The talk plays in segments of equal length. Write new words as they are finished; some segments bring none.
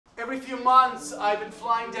Every few months, I've been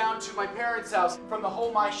flying down to my parents' house from the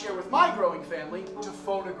home I share with my growing family to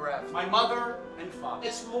photograph my mother and father.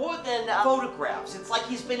 It's more than photographs. It's like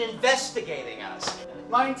he's been investigating us.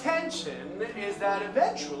 My intention is that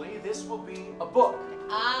eventually this will be a book.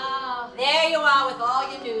 Ah, there you are with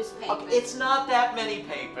all your newspapers. Okay, it's not that many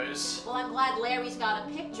papers. Well, I'm glad Larry's got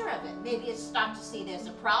a picture of it. Maybe it's start to see there's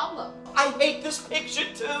a problem. I hate this picture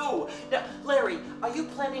too. Now, Larry, are you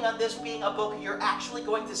planning on this being a book you're actually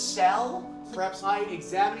going to sell? Perhaps my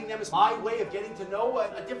examining them is my way of getting to know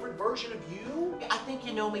a different version of you? I think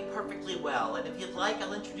you know me perfectly well, and if you'd like,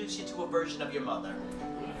 I'll introduce you to a version of your mother.